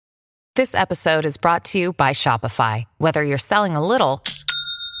This episode is brought to you by Shopify. Whether you're selling a little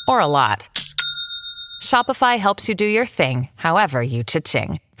or a lot, Shopify helps you do your thing, however you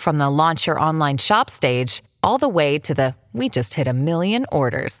cha-ching. From the launch your online shop stage, all the way to the we just hit 1 million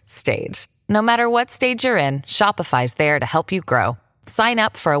orders stage. No matter what stage you're in, Shopify's there to help you grow. Sign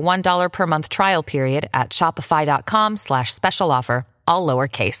up for a $1 per month trial period at shopify.com/special offer, all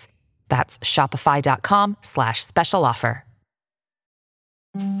lowercase. That's shopify.com/special offer.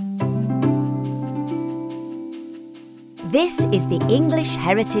 This is the English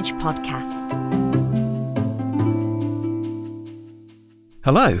Heritage Podcast.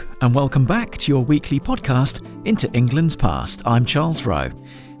 Hello, and welcome back to your weekly podcast, Into England's Past. I'm Charles Rowe.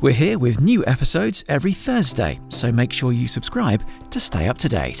 We're here with new episodes every Thursday, so make sure you subscribe to stay up to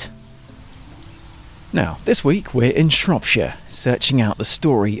date. Now, this week we're in Shropshire, searching out the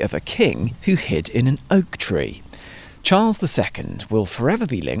story of a king who hid in an oak tree. Charles II will forever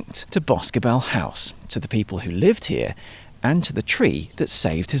be linked to Boscobel House, to the people who lived here, and to the tree that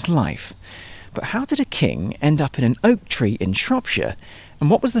saved his life. But how did a king end up in an oak tree in Shropshire, and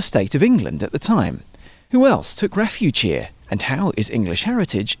what was the state of England at the time? Who else took refuge here, and how is English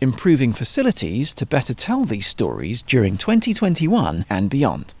Heritage improving facilities to better tell these stories during 2021 and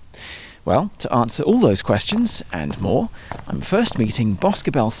beyond? Well, to answer all those questions and more, I'm first meeting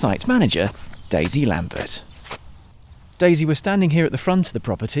Boscobel site manager, Daisy Lambert. Daisy, we're standing here at the front of the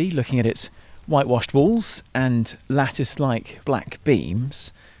property, looking at its whitewashed walls and lattice-like black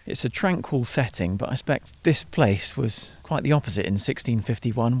beams. It's a tranquil setting, but I expect this place was quite the opposite in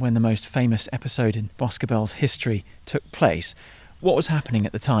 1651 when the most famous episode in Boscobel's history took place. What was happening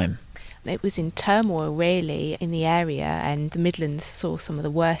at the time? It was in turmoil really in the area, and the Midlands saw some of the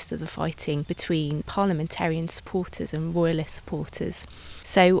worst of the fighting between parliamentarian supporters and royalist supporters.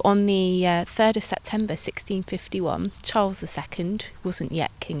 So on the 3rd of September 1651, Charles II, who wasn't yet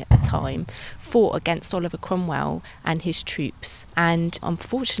king at the time, fought against Oliver Cromwell and his troops, and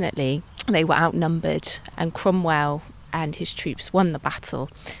unfortunately they were outnumbered and Cromwell and his troops won the battle.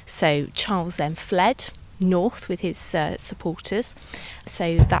 So Charles then fled north with his supporters,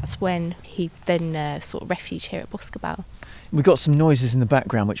 so that's when he then sought refuge here at Boscobel. We've got some noises in the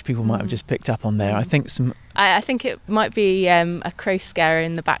background which people might have just picked up on there. I think it might be a crow scarer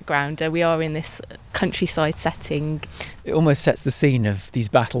in the background. We are in this countryside setting. It almost sets the scene of these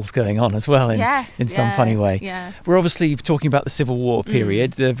battles going on as well in some funny way. Yeah. We're obviously talking about the Civil War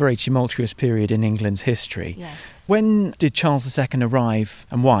period, the very tumultuous period in England's history. Yes. When did Charles II arrive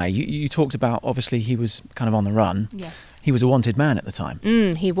and why? You talked about, obviously, he was kind of on the run. Yes. He was a wanted man at the time.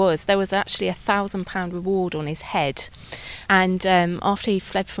 He was. There was actually a £1,000 reward on his head. And after he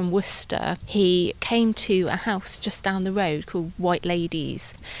fled from Worcester, he came to a house just down the road called White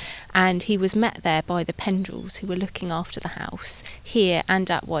Ladies. And he was met there by the Pendrels, who were looking after the house here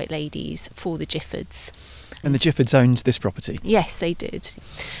and at White Ladies for the Giffords. And the Giffords owned this property? Yes, they did.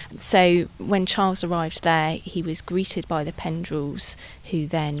 So when Charles arrived there, he was greeted by the Pendrels, who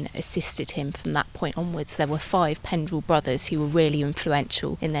then assisted him from that point onwards. There were 5 Pendrel brothers who were really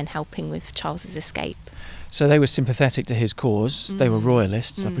influential in then helping with Charles's escape. So they were sympathetic to his cause. They were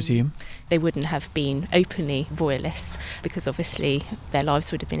royalists, I presume. They wouldn't have been openly royalists because obviously their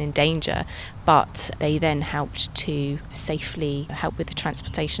lives would have been in danger, but they then helped to safely help with the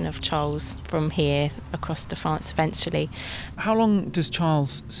transportation of Charles from here across to France eventually. How long does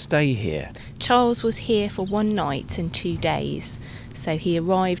Charles stay here? Charles was here for 1 night and 2 days. So he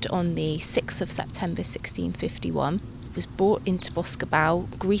arrived on the 6th of September 1651. Was brought into Boscobel,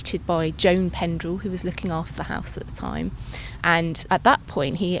 greeted by Joan Pendrel, who was looking after the house at the time. And at that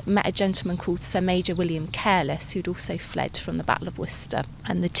point, he met a gentleman called Sir Major William Careless, who'd also fled from the Battle of Worcester.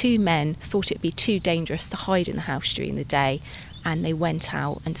 And the 2 men thought it'd be too dangerous to hide in the house during the day, and they went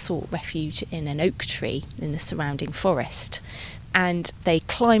out and sought refuge in an oak tree in the surrounding forest. And they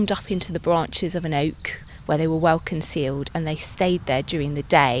climbed up into the branches of an oak, where they were well concealed, and they stayed there during the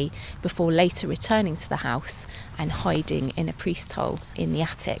day before later returning to the house and hiding in a priest hole in the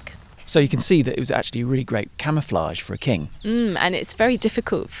attic. So you can see that it was actually really great camouflage for a king. And it's very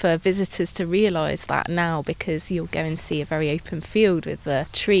difficult for visitors to realise that now, because you'll go and see a very open field with the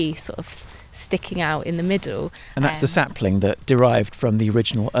tree sort of sticking out in the middle. And that's the sapling that derived from the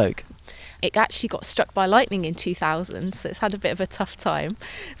original oak. It actually got struck by lightning in 2000, so it's had a bit of a tough time.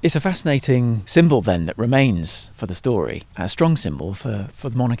 It's a fascinating symbol then that remains for the story, a strong symbol for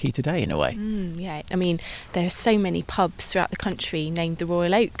the monarchy today in a way. Yeah, I mean, there are so many pubs throughout the country named the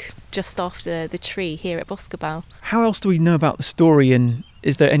Royal Oak, just after the tree here at Boscobel. How else do we know about the story in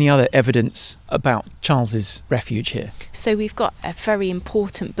Is there any other evidence about Charles's refuge here? So we've got a very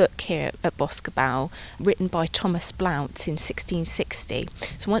important book here at Boscobel, written by Thomas Blount in 1660.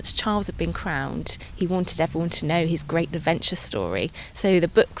 So once Charles had been crowned, he wanted everyone to know his great adventure story. So the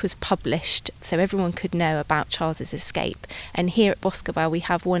book was published so everyone could know about Charles's escape. And here at Boscobel we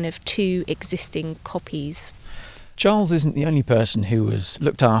have one of 2 existing copies. Charles isn't the only person who was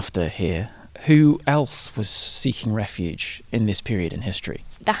looked after here. Who else was seeking refuge in this period in history?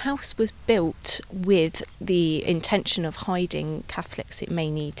 The house was built with the intention of hiding Catholics that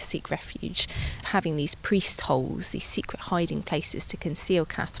may need to seek refuge, having these priest holes, these secret hiding places to conceal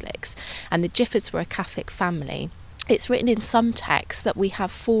Catholics. And the Giffords were a Catholic family. It's written in some texts that we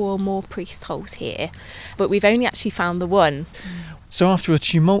have 4 or more priest holes here, but we've only actually found the one. So after a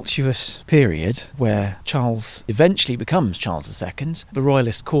tumultuous period where Charles eventually becomes Charles II, the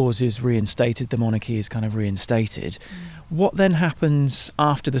royalist cause is reinstated, the monarchy is kind of reinstated. What then happens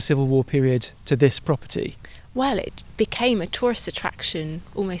after the Civil War period to this property? Well, it became a tourist attraction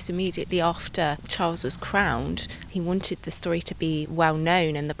almost immediately after Charles was crowned. He wanted the story to be well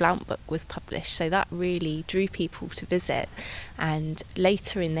known, and the Blount book was published, so that really drew people to visit. And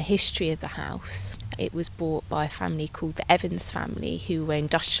later in the history of the house, it was bought by a family called the Evans family, who were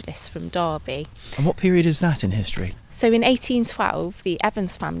industrialists from Derby. And what period is that in history? So in 1812, the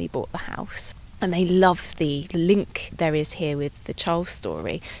Evans family bought the house. And they love the link there is here with the Charles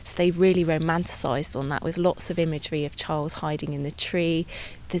story. So they really romanticised on that with lots of imagery of Charles hiding in the tree.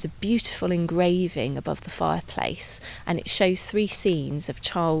 There's a beautiful engraving above the fireplace, and it shows 3 scenes of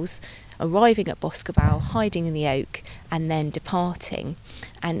Charles arriving at Boscobel, hiding in the oak, and then departing.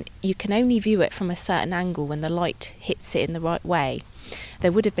 And you can only view it from a certain angle when the light hits it in the right way.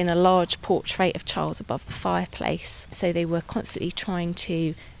 There would have been a large portrait of Charles above the fireplace, so they were constantly trying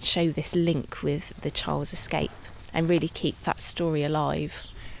to show this link with the Charles escape and really keep that story alive.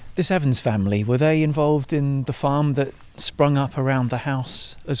 This Evans family, were they involved in the farm that sprung up around the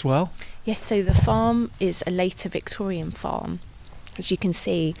house as well? Yes, so the farm is a later Victorian farm. As you can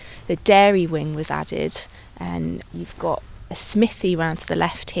see, the dairy wing was added, and you've got a smithy round to the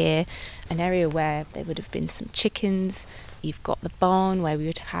left here, an area where there would have been some chickens. You've got the barn where we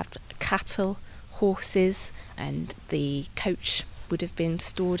would have had cattle, horses, and the coach would have been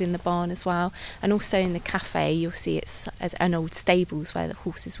stored in the barn as well. And also in the cafe, you'll see it's as an old stables where the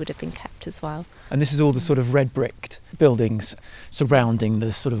horses would have been kept as well. And this is all the sort of red bricked buildings surrounding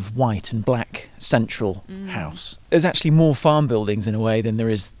the sort of white and black central house. There's actually more farm buildings in a way than there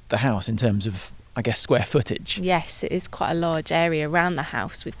is the house in terms of, I guess, square footage. Yes, it is quite a large area around the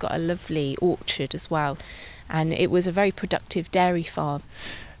house. We've got a lovely orchard as well. And it was a very productive dairy farm.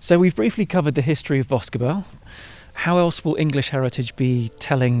 So we've briefly covered the history of Boscobel. How else will English Heritage be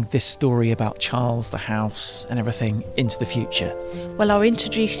telling this story about Charles, the house and everything into the future? Well, I'll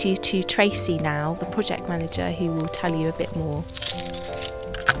introduce you to Tracy now, the project manager, who will tell you a bit more.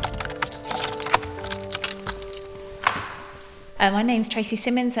 My name's Tracy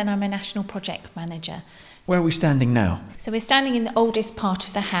Simmons and I'm a National Project Manager. Where are we standing now? So we're standing in the oldest part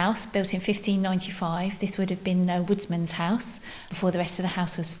of the house, built in 1595. This would have been a woodsman's house before the rest of the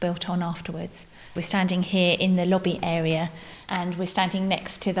house was built on afterwards. We're standing here in the lobby area, and we're standing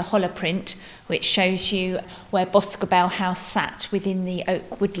next to the holoprint, which shows you where Boscobel House sat within the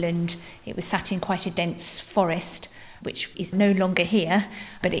oak woodland. It was sat in quite a dense forest, which is no longer here,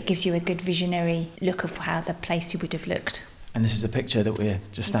 but it gives you a good visionary look of how the place would have looked. And this is a picture that we're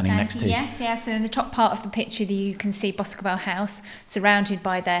just standing next to. Yes. So in the top part of the picture, you can see Boscobel House surrounded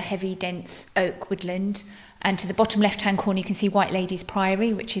by the heavy, dense oak woodland. And to the bottom left-hand corner, you can see White Ladies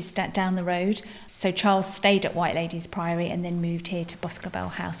Priory, which is down the road. So Charles stayed at White Ladies Priory and then moved here to Boscobel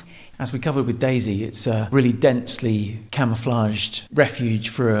House. As we covered with Daisy, it's a really densely camouflaged refuge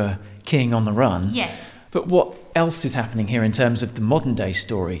for a king on the run. Yes. But what else is happening here in terms of the modern day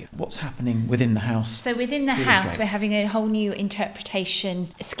story? What's happening within the house? So within the house, we're having a whole new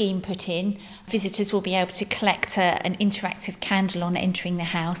interpretation scheme put in. Visitors will be able to collect an interactive candle on entering the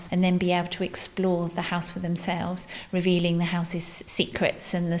house and then be able to explore the house for themselves, revealing the house's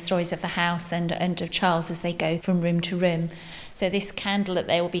secrets and the stories of the house and of Charles as they go from room to room. So this candle that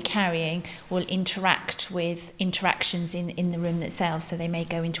they will be carrying will interact with interactions in the room itself. So they may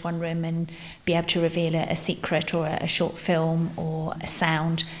go into one room and be able to reveal a secret or a short film or a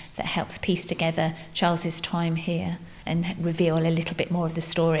sound that helps piece together Charles's time here and reveal a little bit more of the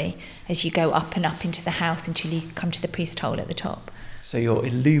story as you go up and up into the house until you come to the priest hole at the top. So you're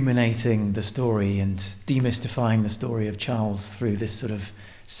illuminating the story and demystifying the story of Charles through this sort of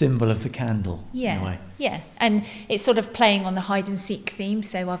symbol of the candle, in a way. Yeah, and it's sort of playing on the hide and seek theme,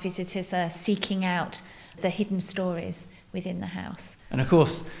 so our visitors are seeking out the hidden stories within the house. And of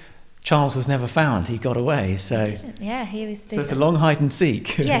course, Charles was never found. He got away. So Yeah, he was... So it's a long hide and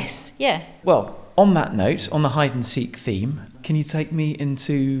seek. Yes, yeah. Well, on that note, on the hide and seek theme, can you take me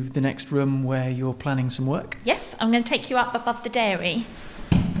into the next room where you're planning some work? Yes, I'm going to take you up above the dairy.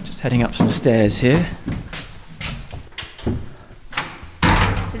 Just heading up some stairs here.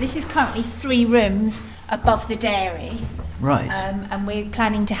 So this is currently 3 rooms above the dairy. Right. And we're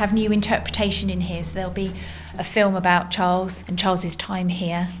planning to have new interpretation in here. So there'll be a film about Charles and Charles's time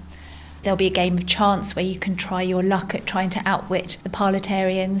here. There'll be a game of chance where you can try your luck at trying to outwit the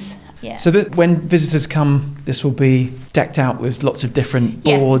parliamentarians. Yeah. So when visitors come, this will be decked out with lots of different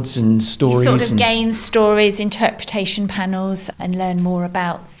boards and stories. Sort of games, stories, interpretation panels, and learn more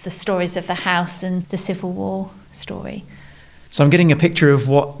about the stories of the house and the Civil War story. So I'm getting a picture of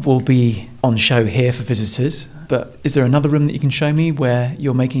what will be on show here for visitors. But is there another room that you can show me where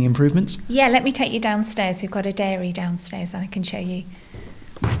you're making improvements? Yeah, let me take you downstairs. We've got a dairy downstairs that I can show you.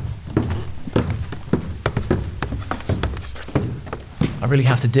 I really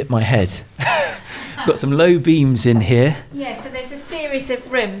have to dip my head. Got some low beams in here. Yeah, so there's a series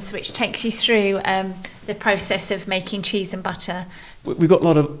of rooms which takes you through the process of making cheese and butter. We've got a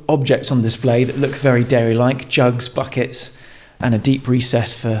lot of objects on display that look very dairy-like, jugs, buckets, and a deep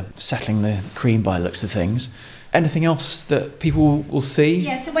recess for settling the cream by the looks of things. Anything else that people will see?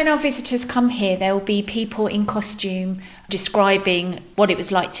 Yeah, so when our visitors come here, there will be people in costume describing what it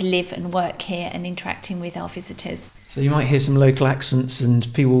was like to live and work here and interacting with our visitors. So you might hear some local accents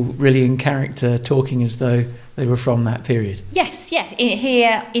and people really in character talking as though they were from that period. Yes, yeah.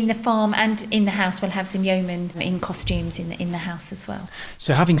 Here in the farm and in the house, we'll have some yeomen in costumes in the house as well.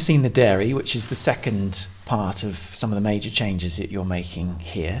 So having seen the dairy, which is the second part of some of the major changes that you're making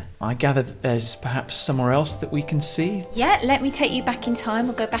here, I gather that there's perhaps somewhere else that we can see? Yeah, let me take you back in time.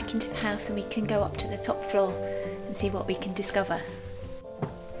 We'll go back into the house and we can go up to the top floor and see what we can discover.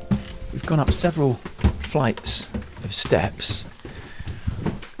 We've gone up several flights of steps.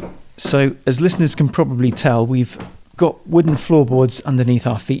 So, as listeners can probably tell, we've got wooden floorboards underneath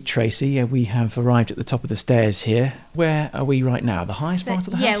our feet, Tracy. We have arrived at the top of the stairs here. Where are we right now? The highest part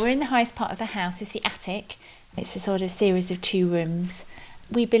of the house? Yeah, we're in the highest part of the house. It's the attic. It's a sort of series of 2 rooms.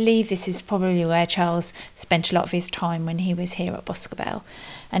 We believe this is probably where Charles spent a lot of his time when he was here at Boscobel.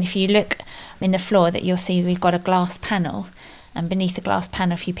 And if you look in the floor, that you'll see we've got a glass panel. And beneath the glass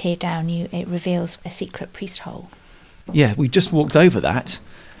panel, if you peer down, it reveals a secret priest hole. Yeah, we just walked over that,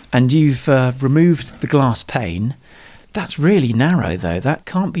 and you've removed the glass pane. That's really narrow, though. That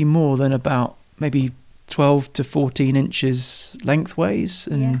can't be more than about maybe 12 to 14 inches lengthways,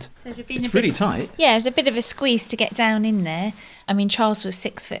 and so it's really tight. Yeah, it's a bit of a squeeze to get down in there. I mean, Charles was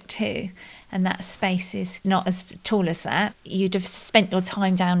 6'2", and that space is not as tall as that. You'd have spent your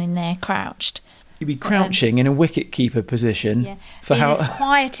time down in there crouched. You'd be crouching in a wicket-keeper position. Yeah. Being as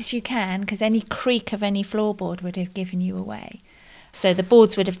quiet as you can, because any creak of any floorboard would have given you away. So the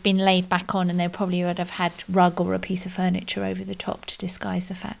boards would have been laid back on, and they probably would have had rug or a piece of furniture over the top to disguise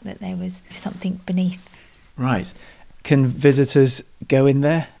the fact that there was something beneath. Right. Can visitors go in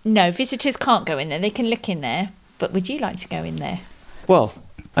there? No, visitors can't go in there. They can look in there. But would you like to go in there? Well,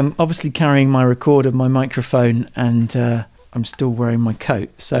 I'm obviously carrying my recorder, my microphone, and I'm still wearing my coat,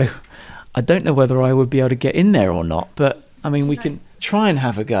 so I don't know whether I would be able to get in there or not, but I mean, we can try and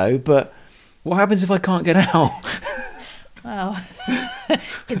have a go, but what happens if I can't get out? Well, you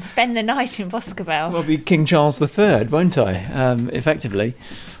can spend the night in Boscobel. Well, I'll be King Charles III, won't I, effectively?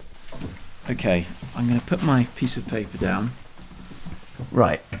 Okay, I'm going to put my piece of paper down.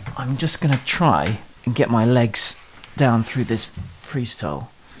 Right, I'm just going to try and get my legs down through this priest hole.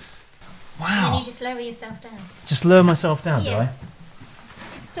 Wow. And you just lower yourself down. Just lower myself down, do I?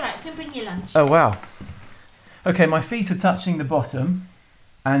 It's all right, you can bring your lunch. Oh, wow. Okay, my feet are touching the bottom,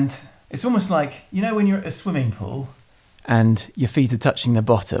 and it's almost like, you know when you're at a swimming pool and your feet are touching the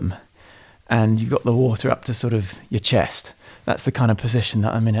bottom and you've got the water up to sort of your chest. That's the kind of position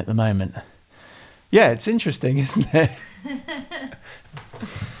that I'm in at the moment. Yeah, it's interesting, isn't it?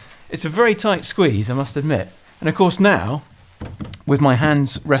 It's a very tight squeeze, I must admit. And of course now, with my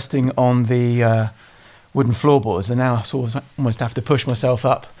hands resting on the wooden floorboards, and now I sort of almost have to push myself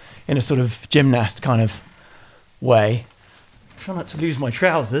up in a sort of gymnast kind of way. Try not to lose my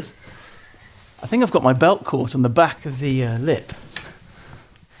trousers. I think I've got my belt caught on the back of the lip.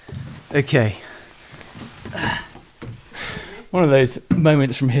 Okay. One of those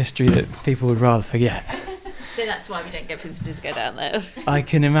moments from history that people would rather forget. So that's why we don't get visitors to go down there. I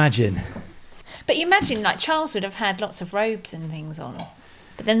can imagine. But you imagine, like, Charles would have had lots of robes and things on.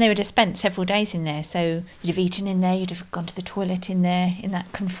 But then they would have spent several days in there, so you'd have eaten in there, you'd have gone to the toilet in there, in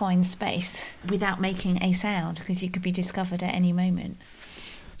that confined space, without making a sound, because you could be discovered at any moment.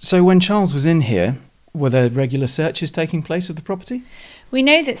 So when Charles was in here, were there regular searches taking place of the property? We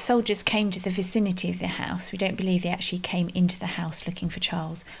know that soldiers came to the vicinity of the house. We don't believe he actually came into the house looking for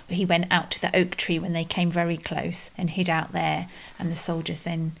Charles. He went out to the oak tree when they came very close and hid out there, and the soldiers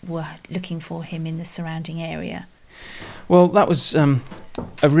then were looking for him in the surrounding area. Well, that was a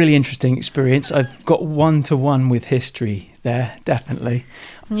really interesting experience. I've got one-to-one with history there, definitely.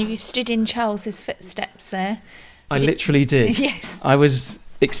 And you stood in Charles's footsteps there. I literally did. Yes. I was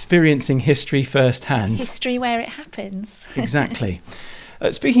experiencing history firsthand. History where it happens. Exactly.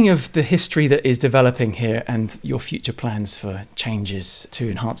 Speaking of the history that is developing here and your future plans for changes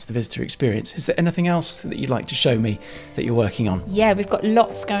to enhance the visitor experience, is there anything else that you'd like to show me that you're working on? Yeah, we've got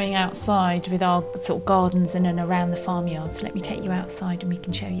lots going outside with our sort of gardens in and around the farmyard. So let me take you outside and we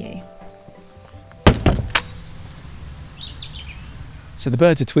can show you. So the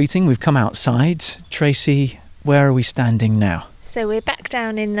birds are tweeting. We've come outside. Tracy, where are we standing now? So we're back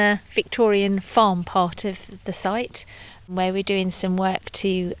down in the Victorian farm part of the site, where we're doing some work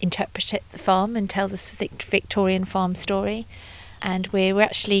to interpret the farm and tell the Victorian farm story. And we're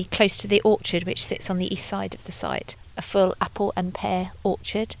actually close to the orchard, which sits on the east side of the site, a full apple and pear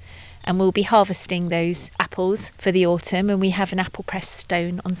orchard. And we'll be harvesting those apples for the autumn, and we have an apple press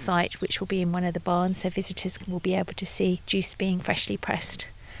stone on site, which will be in one of the barns, so visitors will be able to see juice being freshly pressed.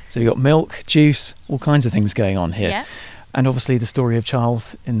 So you've got milk, juice, all kinds of things going on here. Yeah. And obviously the story of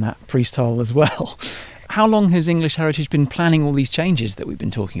Charles in that priest hole as well. How long has English Heritage been planning all these changes that we've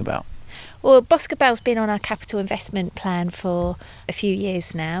been talking about? Well, Boscobel's been on our capital investment plan for a few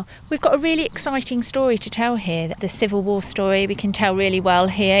years now. We've got a really exciting story to tell here. The Civil War story we can tell really well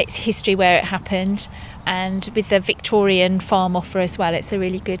here. It's history where it happened. And with the Victorian farm offer as well, it's a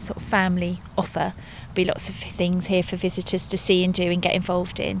really good sort of family offer. There'll be lots of things here for visitors to see and do and get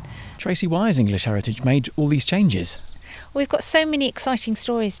involved in. Tracy, why has English Heritage made all these changes? We've got so many exciting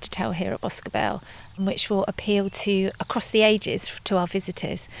stories to tell here at Boscobel, which will appeal to across the ages to our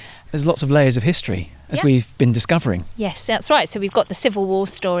visitors. There's lots of layers of history, as we've been discovering. Yes, that's right. So we've got the Civil War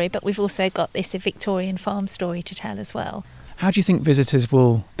story, but we've also got this Victorian farm story to tell as well. How do you think visitors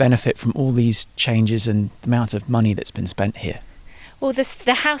will benefit from all these changes and the amount of money that's been spent here? Well,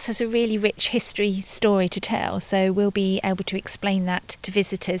 the house has a really rich history story to tell, so we'll be able to explain that to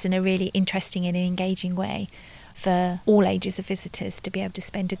visitors in a really interesting and engaging way for all ages of visitors to be able to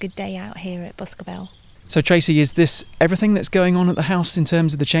spend a good day out here at Boscobel. So Tracy, is this everything that's going on at the house in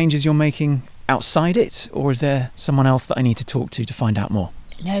terms of the changes you're making outside it, or is there someone else that I need to talk to find out more?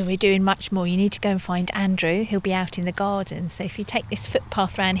 No, we're doing much more. You need to go and find Andrew. He'll be out in the garden. So if you take this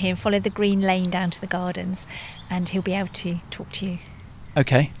footpath around here and follow the green lane down to the gardens, and he'll be able to talk to you.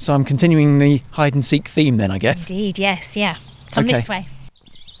 OK, so I'm continuing the hide and seek theme then, I guess. Indeed, yes, yeah. Come Okay. this way.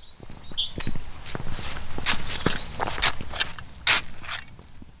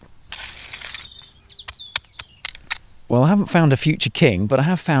 Well, I haven't found a future king, but I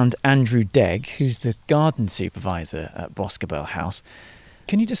have found Andrew Degg, who's the garden supervisor at Boscobel House.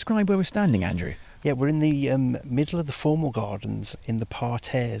 Can you describe where we're standing, Andrew? Yeah, we're in the middle of the formal gardens in the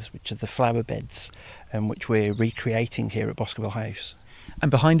parterres, which are the flower beds, which we're recreating here at Boscobel House. And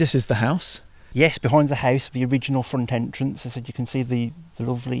behind us is the house. Yes, behind the house, the original front entrance. As I said, you can see the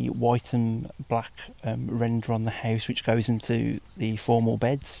lovely white and black render on the house, which goes into the formal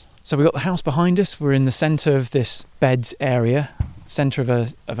beds. So we've got the house behind us. We're in the centre of this beds area, centre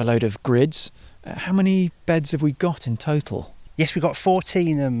of a load of grids. How many beds have we got in total? Yes, we've got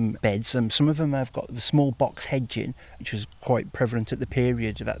 14 beds. Some of them have got the small box hedging, which was quite prevalent at the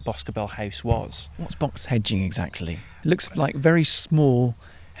period that Boscobel House was. What's box hedging exactly? It looks like very small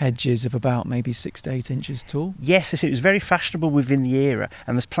hedges of about maybe 6 to 8 inches tall. Yes, it was very fashionable within the era,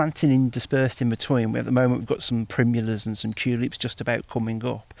 and there's planting dispersed in between. At the moment we've got some primulas and some tulips just about coming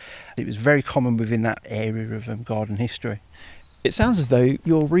up. It was very common within that area of garden history. It sounds as though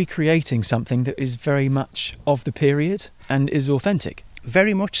you're recreating something that is very much of the period and is authentic.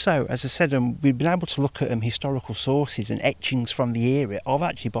 Very much so. As I said, we've been able to look at historical sources and etchings from the era of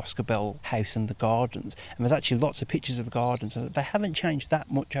actually Boscobel House and the gardens. And there's actually lots of pictures of the gardens. And they haven't changed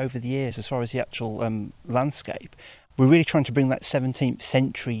that much over the years as far as the actual landscape. We're really trying to bring that 17th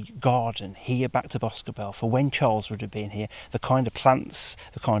century garden here back to Boscobel for when Charles would have been here, the kind of plants,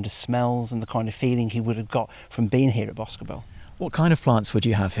 the kind of smells and the kind of feeling he would have got from being here at Boscobel. What kind of plants would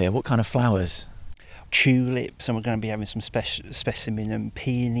you have here? What kind of flowers? Tulips, and we're going to be having some specimen and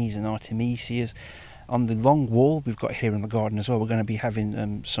peonies and artemisias. On the long wall we've got here in the garden as well, we're going to be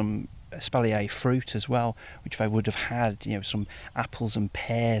having some espalier fruit as well, which they would have had, some apples and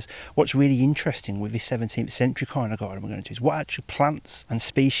pears. What's really interesting with this 17th century kind of garden we're going to is what actual plants and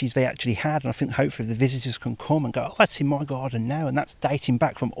species they actually had. And I think hopefully the visitors can come and go, oh, that's in my garden now, and that's dating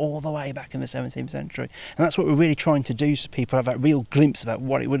back from all the way back in the 17th century. And that's what we're really trying to do, so people have that real glimpse about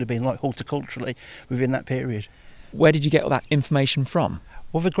what it would have been like horticulturally within that period. Where did you get all that information from?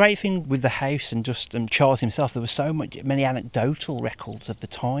 Well, the great thing with the house and just Charles himself, there were many anecdotal records of the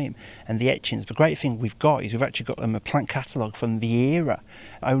time and the etchings. The great thing we've got is we've actually got a plant catalogue from the era,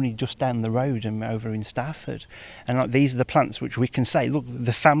 only just down the road and over in Stafford. And these are the plants which we can say, look,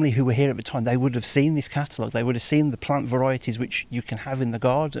 the family who were here at the time, they would have seen this catalogue. They would have seen the plant varieties which you can have in the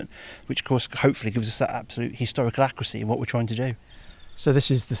garden, which of course hopefully gives us that absolute historical accuracy in what we're trying to do. So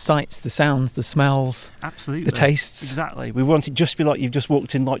this is the sights, the sounds, the smells, absolutely, the tastes. Exactly. We want it just to be like you've just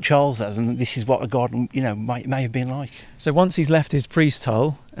walked in, like Charles has, and this is what a garden, may have been like. So once he's left his priest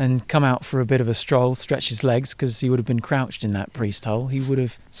hole and come out for a bit of a stroll, stretch his legs, because he would have been crouched in that priest hole, he would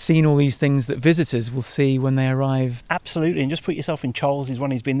have seen all these things that visitors will see when they arrive. Absolutely, and just put yourself in Charles's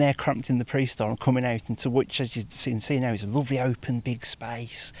one. He's been there cramped in the priest hole and coming out into which, as you can see now, is a lovely open big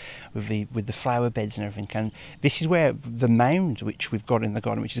space with the flower beds and everything. And this is where the mound which we've got in the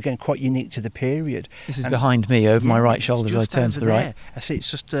garden, which is again quite unique to the period. This is behind me, over my right shoulder as I turn to the right. I see it's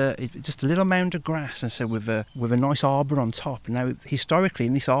just a little mound of grass, and so with a nice arbour on top. And now historically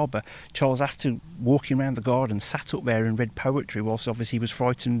in this arbour, Charles, after walking around the garden, sat up there and read poetry whilst obviously he was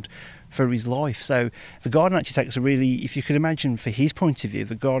frightened for his life. So the garden actually takes a really, if you could imagine for his point of view,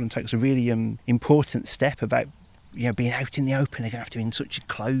 the garden takes a really important step about being out in the open again after being such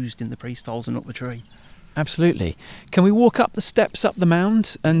enclosed in the priest holes and up the tree. Absolutely. Can we walk up the steps up the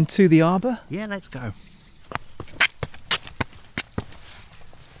mound and to the arbour? Yeah, let's go.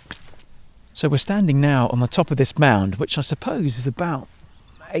 So we're standing now on the top of this mound, which I suppose is about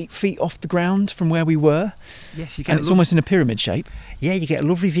 8 feet off the ground from where we were. Yes, you get. And it's almost in a pyramid shape. Yeah, you get a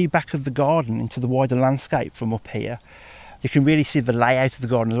lovely view back of the garden into the wider landscape from up here. You can really see the layout of the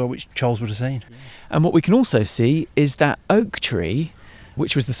garden as well, which Charles would have seen. And what we can also see is that oak tree,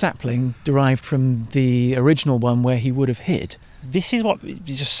 which was the sapling derived from the original one where he would have hid. This is what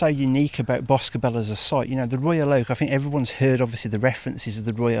is just so unique about Boscobel as a site. The Royal Oak, I think everyone's heard obviously the references of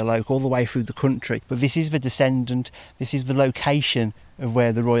the Royal Oak all the way through the country, but this is the descendant, this is the location of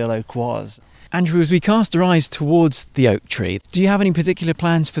where the Royal Oak was. Andrew, as we cast our eyes towards the oak tree, do you have any particular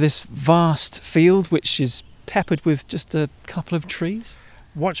plans for this vast field which is peppered with just a couple of trees?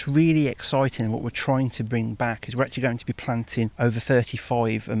 What's really exciting and what we're trying to bring back is we're actually going to be planting over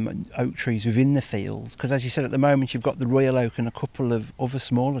 35 oak trees within the field, because as you said, at the moment you've got the Royal Oak and a couple of other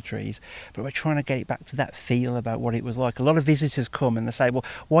smaller trees, but we're trying to get it back to that feel about what it was like. A lot of visitors come and they say, well,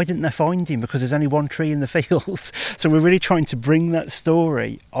 why didn't they find him? Because there's only one tree in the field. So we're really trying to bring that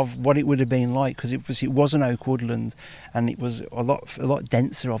story of what it would have been like, because it was an oak woodland and it was a lot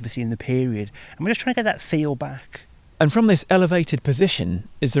denser obviously in the period, and we're just trying to get that feel back. And from this elevated position,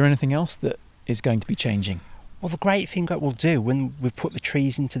 is there anything else that is going to be changing? Well, the great thing that we'll do when we put the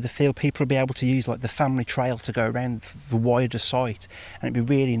trees into the field, people will be able to use like the family trail to go around the wider site, and it'd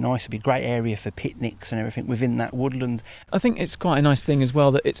be really nice. It'd be a great area for picnics and everything within that woodland. I think it's quite a nice thing as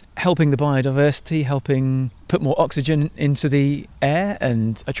well that it's helping the biodiversity, helping put more oxygen into the air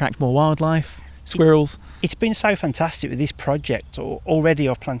and attract more wildlife. Squirrels. It's been so fantastic with this project. Already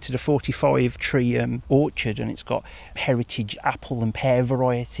I've planted a 45 tree orchard, and it's got heritage apple and pear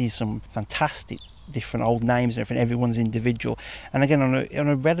varieties, some fantastic different old names and everything. Everyone's individual, and again on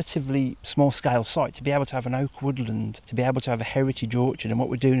a relatively small scale site, to be able to have an oak woodland, to be able to have a heritage orchard and what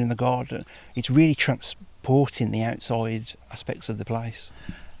we're doing in the garden, it's really transporting the outside aspects of the place.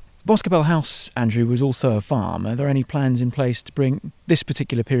 Boscobel House, Andrew, was also a farm. Are there any plans in place to bring this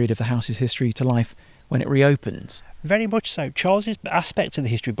particular period of the house's history to life when it reopens? Very much so. Charles's aspect of the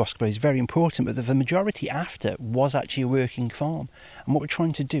history of Boscobel is very important, but the majority after was actually a working farm. And what we're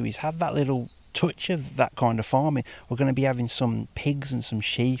trying to do is have that little touch of that kind of farming. We're going to be having some pigs and some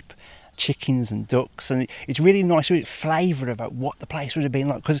sheep, chickens and ducks, and it's really nice with flavour about what the place would have been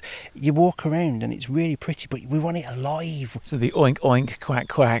like, because you walk around and it's really pretty, but we want it alive. So the oink oink, quack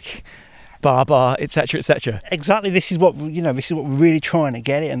quack, bar bar, etc, etc. Exactly. This is what we're really trying to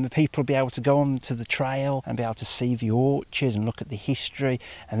get it, and the people will be able to go on to the trail and be able to see the orchard and look at the history,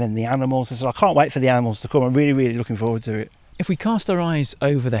 and then the animals. And so I can't wait for the animals to come. I'm really, really looking forward to it. If we cast our eyes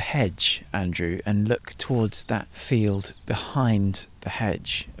over the hedge, Andrew, and look towards that field behind the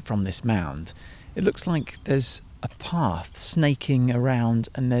hedge from this mound, it looks like there's a path snaking around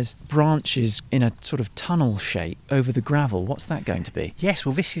and there's branches in a sort of tunnel shape over the gravel. What's that going to be? Yes,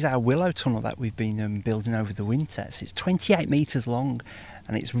 well, this is our willow tunnel that we've been building over the winter. So it's 28 metres long,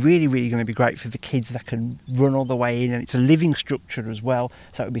 and it's really, really going to be great for the kids that can run all the way in, and it's a living structure as well,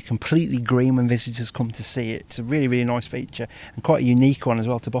 so it'll be completely green when visitors come to see it. It's a really, really nice feature, and quite a unique one as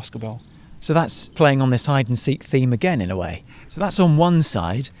well to Boscobel. So that's playing on this hide-and-seek theme again, in a way. So that's on one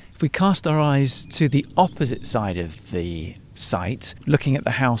side. If we cast our eyes to the opposite side of the site, looking at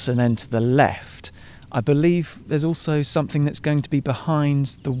the house and then to the left, I believe there's also something that's going to be behind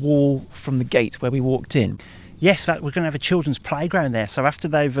the wall from the gate where we walked in. Yes, we're going to have a children's playground there. So after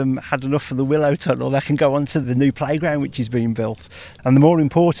they've had enough of the willow tunnel, they can go on to the new playground which is being built. And the more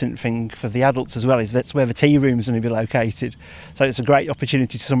important thing for the adults as well is that's where the tea room's going to be located. So it's a great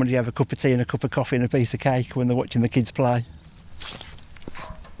opportunity for somebody to have a cup of tea and a cup of coffee and a piece of cake when they're watching the kids play.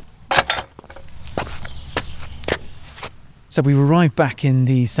 So we've arrived back in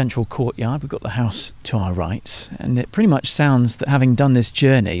the central courtyard. We've got the house to our right, and it pretty much sounds that, having done this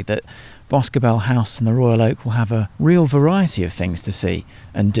journey, that Boscobel House and the Royal Oak will have a real variety of things to see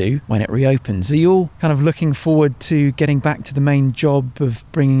and do when it reopens. Are you all kind of looking forward to getting back to the main job of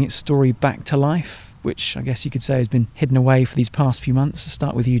bringing its story back to life, which I guess you could say has been hidden away for these past few months? I'll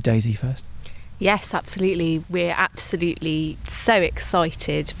start with you, Daisy, first. Yes, absolutely. We're absolutely so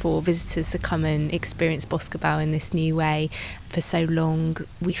excited for visitors to come and experience Boscobel in this new way. For so long,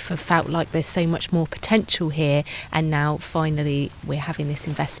 we've felt like there's so much more potential here, and now finally we're having this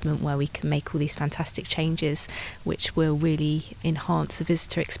investment where we can make all these fantastic changes which will really enhance the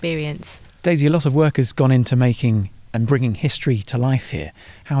visitor experience. Daisy, a lot of work has gone into making and bringing history to life here.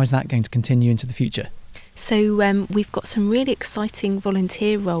 How is that going to continue into the future? So we've got some really exciting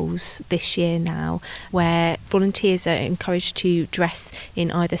volunteer roles this year now, where volunteers are encouraged to dress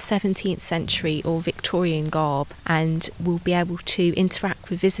in either 17th century or Victorian garb, and will be able to interact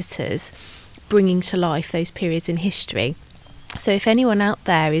with visitors, bringing to life those periods in history. So if anyone out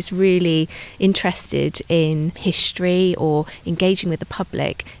there is really interested in history or engaging with the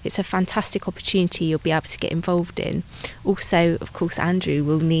public, it's a fantastic opportunity you'll be able to get involved in. Also, of course, Andrew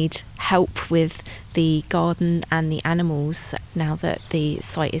will need help with the garden and the animals now that the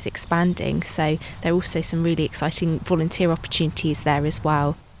site is expanding. So there are also some really exciting volunteer opportunities there as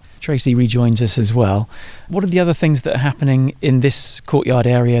well. Tracy rejoins us as well. What are the other things that are happening in this courtyard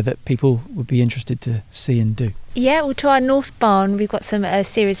area that people would be interested to see and do? Yeah, well, to our north barn, we've got a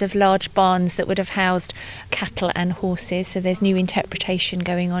series of large barns that would have housed cattle and horses. So there's new interpretation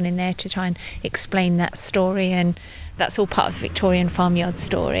going on in there to try and explain that story, and that's all part of the Victorian farmyard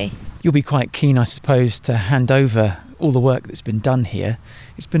story. You'll be quite keen, I suppose, to hand over all the work that's been done here.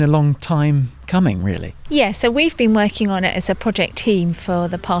 It's been a long time coming, really. Yeah, so we've been working on it as a project team for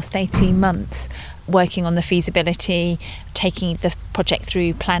the past 18 months, working on the feasibility, taking the project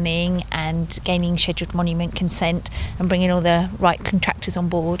through planning and gaining scheduled monument consent and bringing all the right contractors on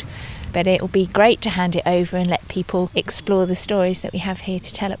board. But it'll be great to hand it over and let people explore the stories that we have here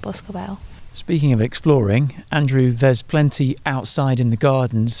to tell at Boscobel. Speaking of exploring, Andrew, there's plenty outside in the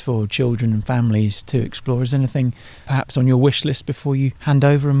gardens for children and families to explore. Is there anything perhaps on your wish list before you hand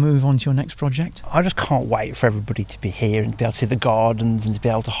over and move on to your next project? I just can't wait for everybody to be here and be able to see the gardens and to be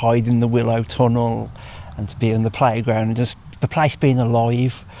able to hide in the willow tunnel and to be in the playground and just the place being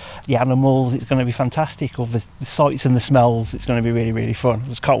alive, the animals. It's going to be fantastic. All the sights and the smells. It's going to be really, really fun. I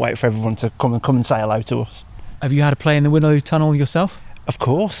just can't wait for everyone to come and say hello to us. Have you had a play in the willow tunnel yourself? Of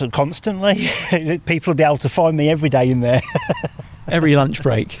course, and constantly. People will be able to find me every day in there. Every lunch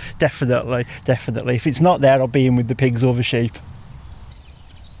break. Definitely. If it's not there, I'll be in with the pigs or the sheep.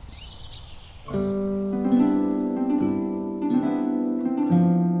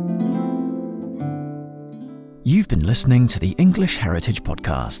 You've been listening to the English Heritage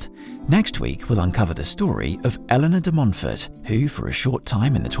Podcast. Next week, we'll uncover the story of Eleanor de Montfort, who, for a short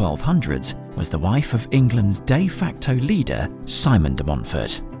time in the 1200s, was the wife of England's de facto leader, Simon de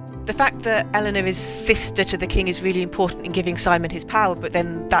Montfort. The fact that Eleanor is sister to the king is really important in giving Simon his power, but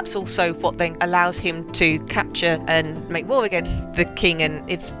then that's also what then allows him to capture and make war against the king, and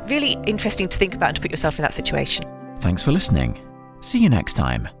it's really interesting to think about and to put yourself in that situation. Thanks for listening. See you next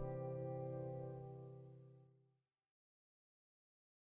time.